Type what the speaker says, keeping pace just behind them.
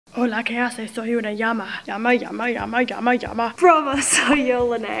Hola, ¿qué haces? Soy una llama. Llama. Broma, soy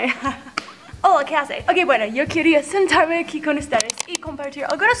yo, Lenay. Hola, ¿qué hace? Ok, bueno, yo quería sentarme aquí con ustedes y compartir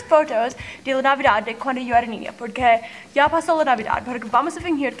algunas fotos de la Navidad de cuando yo era niña, porque ya pasó la Navidad, pero vamos a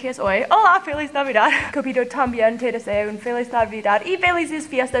fingir que es hoy. Hola, feliz Navidad. Cupito, también te deseo un feliz Navidad y felices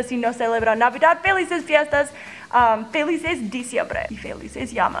fiestas si no celebran Navidad. Felices fiestas, felices diciembre y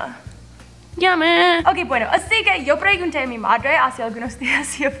felices llama. ¡Llame! Ok, bueno, así que yo pregunté a mi madre hace algunos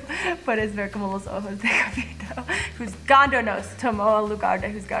días y puedes ver como los ojos de Cupito juzgándonos tomó el lugar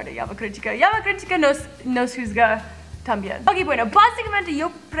de juzgar de llama crítica. Llama crítica nos juzga también. Ok, bueno, básicamente yo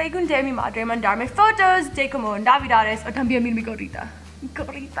pregunté a mi madre mandarme fotos de como Navidades o también mi gorrita. Mi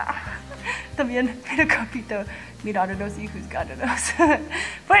gorrita. También mira Cupito mirándonos y juzgándonos.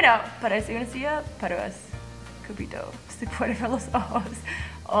 Bueno, parece una silla, pero es Cupito. Se puede ver los ojos.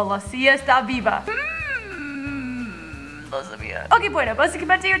 O la silla está viva. Lo sabía. Ok, bueno,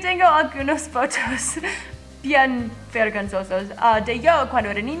 básicamente yo tengo algunas fotos bien vergonzosas de yo cuando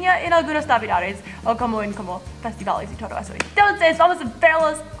era niña en algunas navidades o como en festivales y todo eso. Entonces vamos a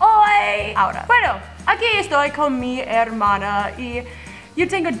verlos hoy. Ahora, bueno, aquí estoy con mi hermana y yo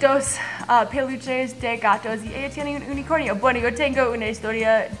tengo dos peluches de gatos y ella tiene un unicornio. Bueno, yo tengo una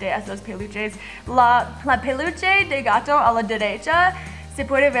historia de esos peluches. La peluche de gato a la derecha se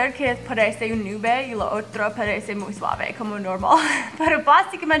puede ver que parece una nube y la otra parece muy suave, como normal. Pero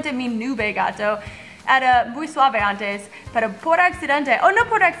básicamente mi nube gato era muy suave antes, pero por accidente, o no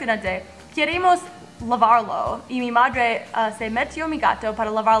por accidente, queríamos lavarlo y mi madre se metió mi gato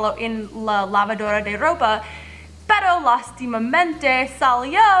para lavarlo en la lavadora de ropa, pero lastimamente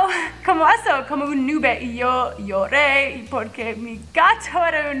salió como eso, como una nube y yo lloré porque mi gato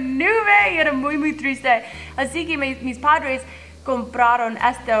era una nube y era muy triste. Así que mis padres compraron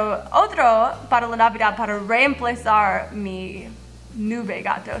esto otro para la Navidad para reemplazar mi nube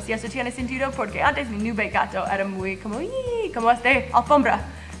gato. Si eso tiene sentido, porque antes mi nube gato era muy como alfombra,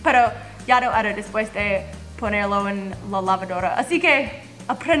 pero ya no era después de ponerlo en la lavadora. Así que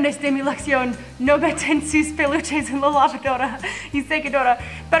aprendes de mi lección, no meten sus peluches en la lavadora y secadora.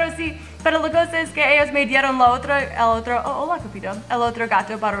 Pero la cosa es que ellos me dieron el otro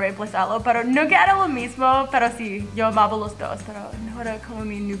gato para reemplazarlo, pero no era lo mismo, pero sí, yo amaba los dos, pero no era como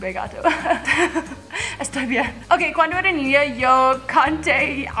mi nube gato. Estoy bien. Ok, cuando era niña yo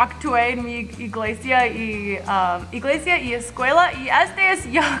canté y actué en mi iglesia y escuela y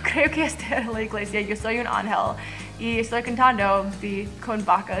yo creo que esta era la iglesia, yo soy un ángel. Y estoy cantando con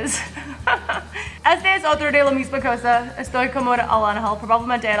vacas. Este es otro de la misma cosa. Estoy como el ángel,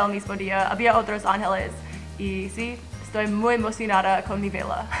 probablemente era el mismo día. Había otros ángeles. Y sí, estoy muy emocionada con mi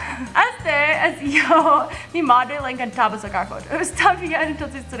vela. Este es yo. Mi madre le encantaba sacar fotos también.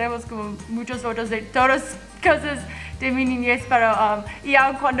 Entonces tenemos como muchas fotos de todas cosas de mi niñez. Pero y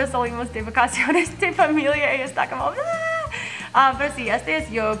aun cuando salimos de vacaciones de familia, ella está como... pero sí, este es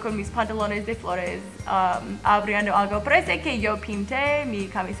yo con mis pantalones de flores abriendo algo. Parece que yo pinté mi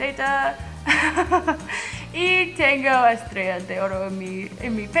camiseta y tengo estrellas de oro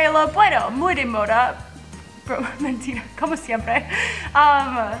en mi pelo. Bueno, muy de moda, pero mentira, como siempre.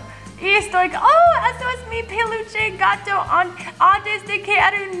 Y estoy, esto es mi peluche gato antes de que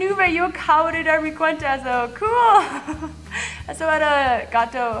era una nube. Yo acabo de darme cuenta, eso, cool. Eso era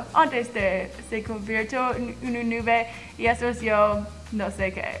gato antes de se convirtió en una nube y eso es yo, no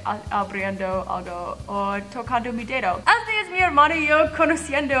sé qué, abriendo algo o tocando mi dedo. Este es mi hermano y yo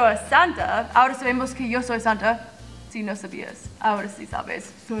conociendo a Santa. Ahora sabemos que yo soy Santa. Si no sabías, ahora sí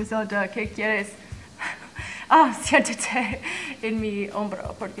sabes. Soy Santa, ¿qué quieres? Siéntate en mi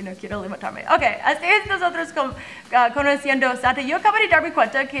hombro porque no quiero levantarme. Ok, así es nosotros conociendo a Santa. Yo acabo de darme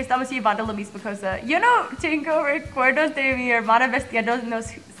cuenta que estamos llevando la misma cosa. Yo no tengo recuerdos de mi hermana vestiéndonos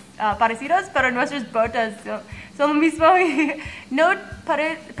parecidos, pero nuestras botas son lo mismo. No,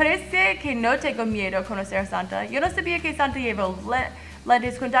 parece que no tengo miedo a conocer a Santa. Yo no sabía que Santa lleva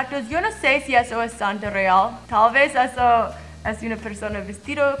lentes contactos. Yo no sé si eso es Santa real. Tal vez eso... es una persona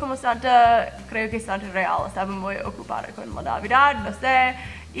vestida como Santa. Creo que Santa real estaba muy ocupada con la Navidad, no sé.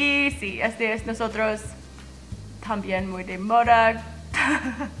 Y sí, este es nosotros también muy de moda.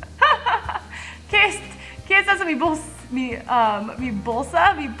 ¿Qué es eso? Mi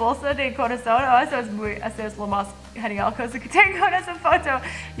bolsa de corazón. Eso es lo más genial cosa que tengo en esa foto.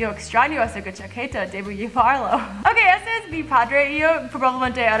 Yo extraño esa chaqueta, debo llevarlo. Ok, ese es mi padre. Yo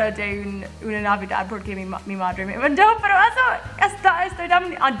probablemente era de una Navidad porque mi madre me mandó, pero eso estoy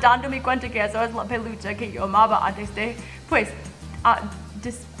dándome cuenta que eso es la peluche que yo amaba antes de, pues,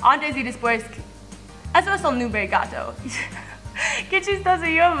 antes y después. Eso es el nube gato. Qué chistoso,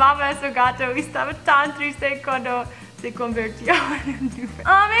 yo amaba ese gato y estaba tan triste cuando se convirtió en un nube.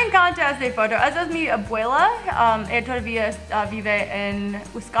 Me encanta esta foto. Esa es mi abuela. Ella todavía vive en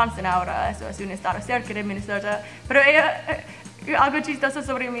Wisconsin ahora. Eso es un estado cerca de Minnesota. Pero ella, algo chistoso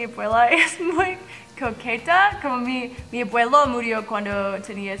sobre mi abuela, es muy coqueta. Como mi abuelo murió cuando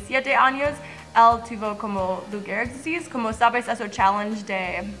tenía 7 años. Él tuvo como Lou Gehrig's disease. Como sabes, eso challenge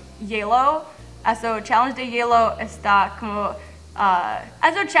de hielo. Eso challenge de hielo está como...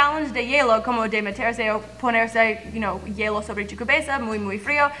 eso challenge de hielo, como de meterse o ponerse, hielo sobre tu cabeza, muy, muy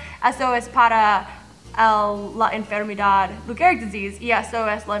frío. Eso es para la enfermedad Lou Gehrig's disease y eso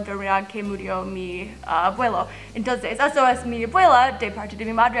es la enfermedad que murió mi abuelo. Entonces, eso es mi abuela de parte de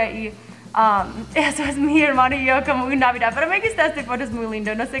mi madre y eso es mi hermano y yo como una Navidad. Pero me gusta esta foto, es muy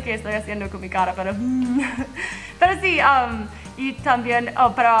lindo. No sé qué estoy haciendo con mi cara, pero... pero sí, y también,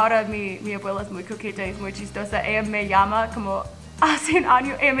 pero ahora mi abuela es muy coqueta, es muy chistosa. Ella me llama como... Hace un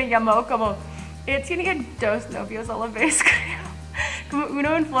año ella me llamó como... Ella tenía 2 novios a la vez, creo. Como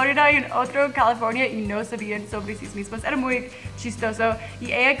uno en Florida y otro en California y no sabían sobre sí mismos. Era muy chistoso.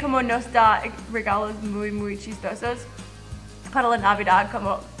 Y ella como nos da regalos muy, muy chistosos para la Navidad,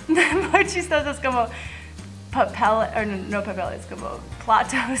 como... muy chistosos como papel, no papeles, como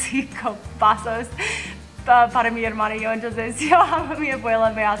platos y vasos para mi hermana y yo. Entonces yo amo a mi abuela,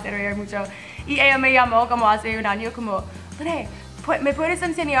 me hace reír mucho. Y ella me llamó como hace un año como, Lenay, ¿me puedes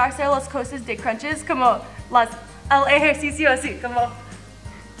enseñar a hacer las cosas de crunches? Como el ejercicio así,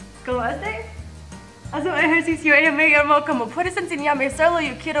 como este. Hace un ejercicio, ella me llamó como, ¿puedes enseñarme a hacerlo?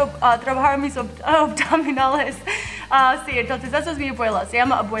 Yo quiero trabajar mis abdominales. Sí, entonces eso es mi abuela, se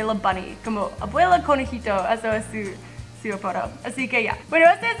llama Abuela Bunny, como Abuela Conejito, eso es su apodo. Así que ya. Bueno,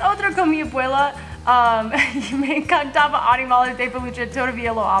 este es otro con mi abuela, y me encantaba animales de peluche,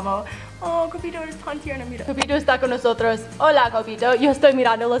 todavía lo amo. Oh, Copito es tan tierno, mira. Copito está con nosotros. Hola, Copito, yo estoy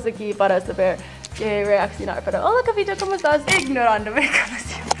mirándolos aquí para saber qué reaccionar, pero hola, Copito, ¿cómo estás? Ignorándome, como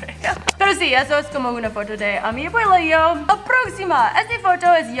siempre. Pero sí, eso es como una foto de mi abuela y yo. La próxima, esta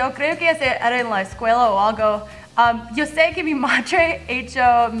foto es yo creo que era en la escuela o algo. Yo sé que mi madre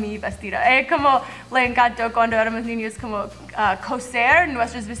hecho mi vestido. Como le encantó cuando éramos niños como coser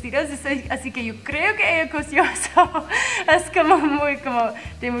nuestros vestidos. Así que yo creo que ella cosió eso. Es como muy como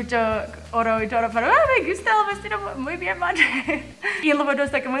de mucho oro y todo. Pero me gusta el vestido muy bien, madre. Y en la foto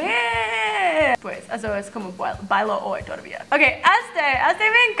está como pues eso es como bailo hoy todavía. Ok, este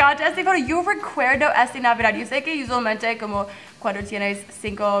me encanta. Este foto yo recuerdo esta Navidad. Yo sé que usualmente como cuando tienes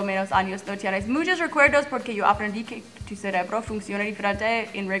 5 o menos años no tienes muchos recuerdos porque yo aprendí que tu cerebro funciona diferente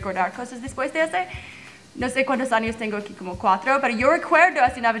en recordar cosas después de ese. No sé cuántos años tengo aquí, como 4, pero yo recuerdo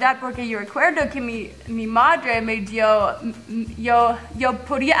esta Navidad porque yo recuerdo que mi madre me dio, yo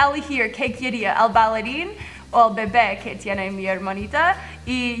podía elegir qué quería, el bailarín o el bebé que tiene mi hermanita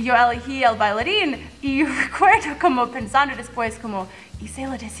y yo elegí el bailarín y yo recuerdo como pensando después como hice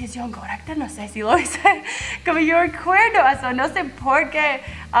la decisión correcta, no sé si lo hice, como yo recuerdo eso, no sé por qué,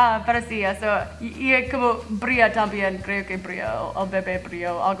 pero sí, eso, y como brilla también, creo que brilla, el bebé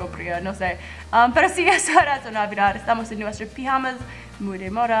brilla, algo brilla, no sé, pero sí, eso era esa Navidad, estamos en nuestros pijamas, muy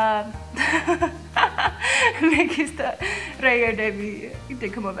de moda, me gusta reír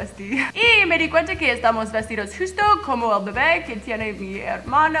de cómo vestir, y me di cuenta que estamos vestidos justo como el bebé que tiene mi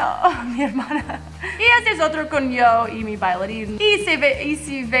hermana, y este es otro con yo y mi bailarín, y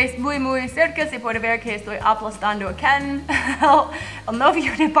si ves muy muy cerca se puede ver que estoy aplastando a Ken, el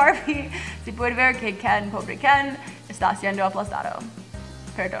novio de Barbie, se puede ver que Ken, pobre Ken, está siendo aplastado.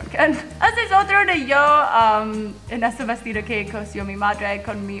 Perdón, Ken. Este es otro de yo en este vestido que cosió mi madre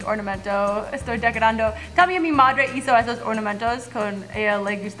con mi ornamento. Estoy decorando. También mi madre hizo esos ornamentos con... Ella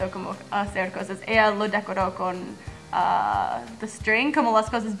le gustó como hacer cosas. Ella lo decoró con the string, como las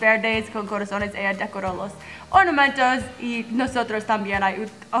cosas verdes con corazones. Ella decoró los ornamentos y nosotros también. Hay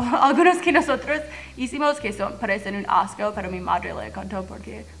algunos que nosotros hicimos que parecen un asco, pero mi madre le encantó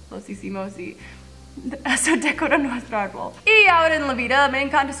porque los hicimos y... Eso decora nuestro árbol. Y ahora en la vida me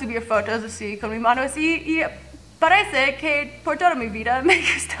encanta subir fotos así con mi mano así y parece que por toda mi vida me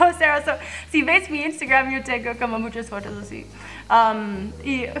gustó hacer eso. Si ves mi Instagram yo tengo como muchas fotos así.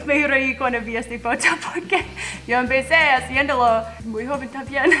 Y me reí cuando vi esta foto porque yo empecé haciéndolo muy joven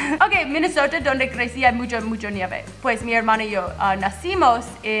también. Ok, Minnesota donde crecí hay mucho nieve. Pues mi hermana y yo nacimos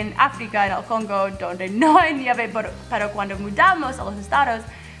en África, en el Congo, donde no hay nieve, pero cuando mudamos a los estados,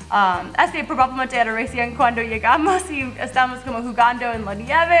 este probablemente era recién cuando llegamos y estamos como jugando en la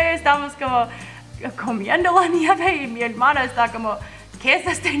nieve, estamos como comiendo la nieve y mi hermana está como, ¿qué es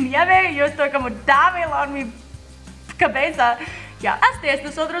esta nieve? Y yo estoy como, dámelo en mi cabeza. Ya, este es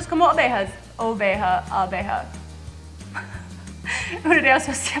nosotros como ovejas, oveja. Uno de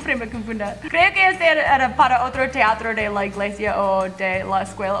esos siempre me confunda. Creo que este era para otro teatro de la iglesia o de la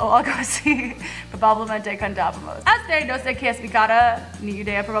escuela o algo así. Probablemente cantábamos. Este no sé qué es mi cara, ni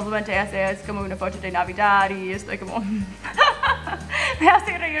idea. Probablemente este es como una foto de Navidad y estoy como... me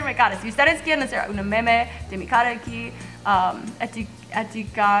hace reír mi cara. Si ustedes quieren hacer una meme de mi cara aquí,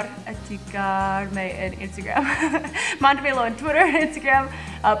 etiquetarme en Instagram. Mándamelo en Twitter, en Instagram,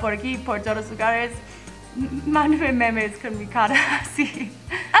 por aquí, por todos los lugares. Mándame memes con mi cara así.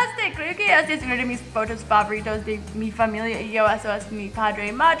 Creo que este es uno de mis fotos favoritos de mi familia y yo. Eso es mi padre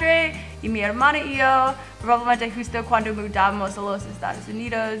y madre y mi hermana y yo. Probablemente justo cuando mudamos a los Estados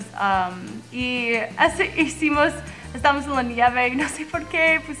Unidos. Y estamos en la nieve y no sé por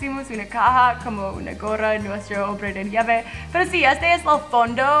qué pusimos una caja como una gorra en nuestro hombre de nieve. Pero sí, este es el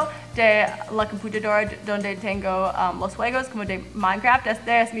fondo de la computadora donde tengo los juegos como de Minecraft.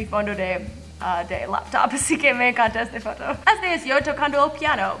 Este es mi fondo de laptop, así que me encanta esta foto. Este es yo tocando el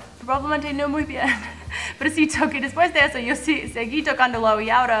piano, probablemente no muy bien, pero sí toqué después de eso, yo sí seguí tocándolo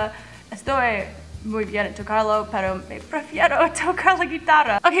y ahora estoy muy bien en tocarlo, pero me prefiero tocar la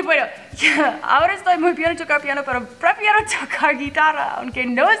guitarra. Ok, bueno, ahora estoy muy bien en tocar piano, pero prefiero tocar guitarra, aunque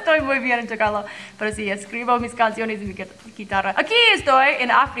no estoy muy bien en tocarlo, pero sí, escribo mis canciones en mi guitarra. Aquí estoy en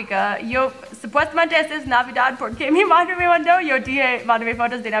África, yo supuestamente esta es Navidad porque mi madre me mandó, yo dije, mándame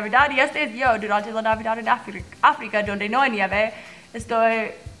fotos de Navidad y este es yo durante la Navidad en África, donde no hay nieve.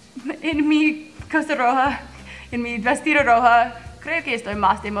 Estoy en mi cosa roja, en mi vestido roja. Creo que estoy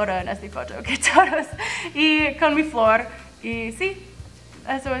más de moda en esta foto que todos. Y con mi flor. Y sí,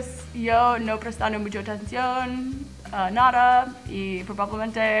 eso es yo no prestando mucha atención a nada y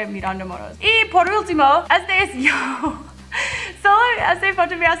probablemente mirando monos. Y por último, este es yo. Solo esta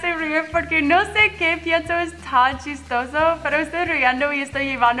foto me hace reír porque no sé qué pienso es tan chistoso, pero estoy riendo y estoy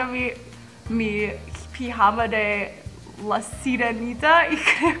llevando mi pijama de la sirenita y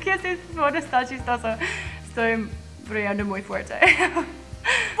creo que esta foto está chistosa. Estoy riendo muy fuerte.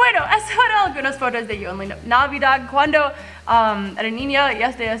 Bueno, esas fueron algunas fotos de yo en la Navidad cuando era niña y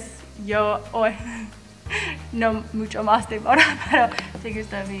este es yo hoy. No mucho más de moda, pero si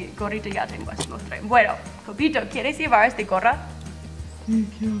gusta mi gorrita ya te mostré. Bueno, Copito, ¿quieres llevar esta gorra? Sí,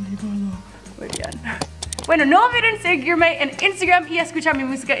 quiero llevarlo. Muy bien. Bueno, no olviden seguirme en Instagram y escuchar mi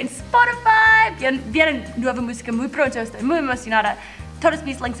música en Spotify. Viene nueva música muy pronto, estoy muy emocionada. Todos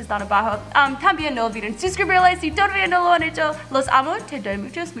mis links están abajo. También no olviden suscribirles si todavía no lo han hecho. Los amo, te doy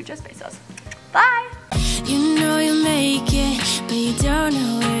muchos besos. Bye! You know you make it, but you don't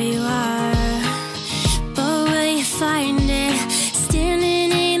know where you are. But will you find it,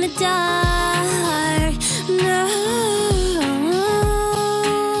 standing in the dark?